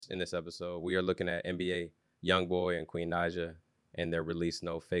In this episode, we are looking at NBA Youngboy and Queen Naija and their release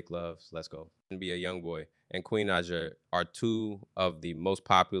No Fake Loves. Let's go. NBA Youngboy and Queen Naija are two of the most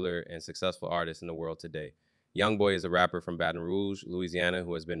popular and successful artists in the world today. Youngboy is a rapper from Baton Rouge, Louisiana,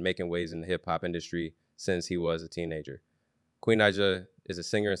 who has been making waves in the hip hop industry since he was a teenager. Queen Naija is a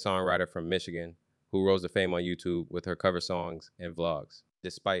singer and songwriter from Michigan who rose to fame on YouTube with her cover songs and vlogs.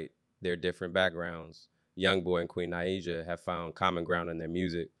 Despite their different backgrounds, Youngboy and Queen Naija have found common ground in their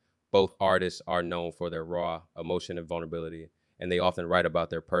music. Both artists are known for their raw emotion and vulnerability, and they often write about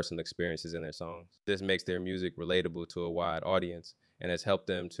their personal experiences in their songs. This makes their music relatable to a wide audience and has helped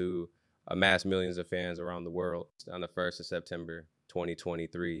them to amass millions of fans around the world. On the 1st of September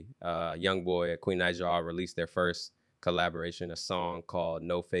 2023, Youngboy and Queen Naija released their first collaboration, a song called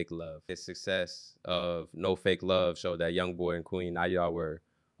No Fake Love. The success of No Fake Love showed that Youngboy and Queen Naija were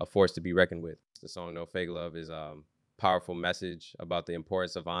a force to be reckoned with. The song No Fake Love is a powerful message about the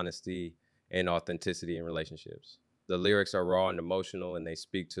importance of honesty and authenticity in relationships. The lyrics are raw and emotional, and they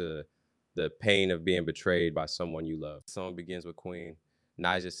speak to the pain of being betrayed by someone you love. The song begins with Queen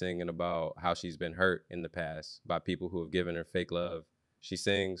Naija singing about how she's been hurt in the past by people who have given her fake love. She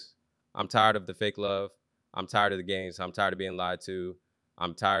sings, "I'm tired of the fake love. I'm tired of the games. I'm tired of being lied to.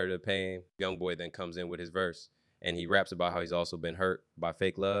 I'm tired of the pain." Youngboy then comes in with his verse, and he raps about how he's also been hurt by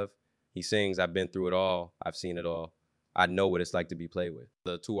fake love. He sings, "I've been through it all. I've seen it all. I know what it's like to be played with."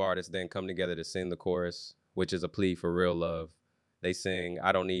 The two artists then come together to sing the chorus, which is a plea for real love. They sing,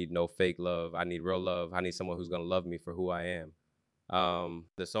 "I don't need no fake love. I need real love. I need someone who's going to love me for who I am."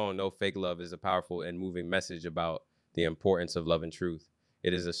 The song No Fake Love is a powerful and moving message about the importance of love and truth.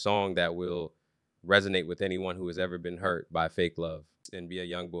 It is a song that will resonate with anyone who has ever been hurt by fake love. NBA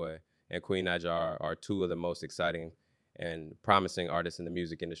Youngboy and Queen Naija are two of the most exciting and promising artists in the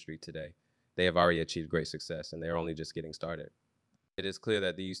music industry today. They have already achieved great success, and they're only just getting started. It is clear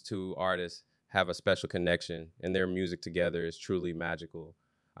that these two artists have a special connection, and their music together is truly magical.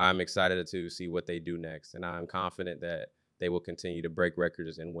 I'm excited to see what they do next, and I'm confident that they will continue to break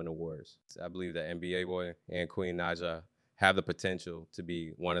records and win awards. I believe that NBA Boy and Queen Naija have the potential to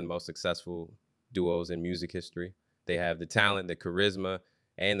be one of the most successful duos in music history. They have the talent, the charisma,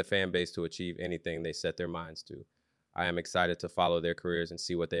 and the fan base to achieve anything they set their minds to. I am excited to follow their careers and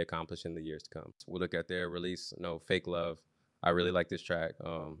see what they accomplish in the years to come. So we'll look at their release, No Fake Love. I really like this track.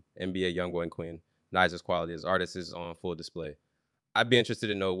 NBA Youngboy and Queen Naija's quality as artists is on full display. I'd be interested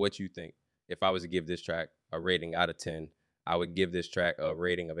to know what you think. If I was to give this track a rating out of 10, I would give this track a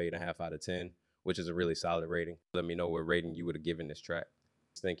rating of 8.5 out of 10, which is a really solid rating. Let me know what rating you would have given this track.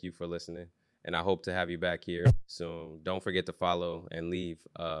 Thank you for listening, and I hope to have you back here soon. Don't forget to follow and leave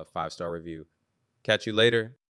a 5-star review. Catch you later.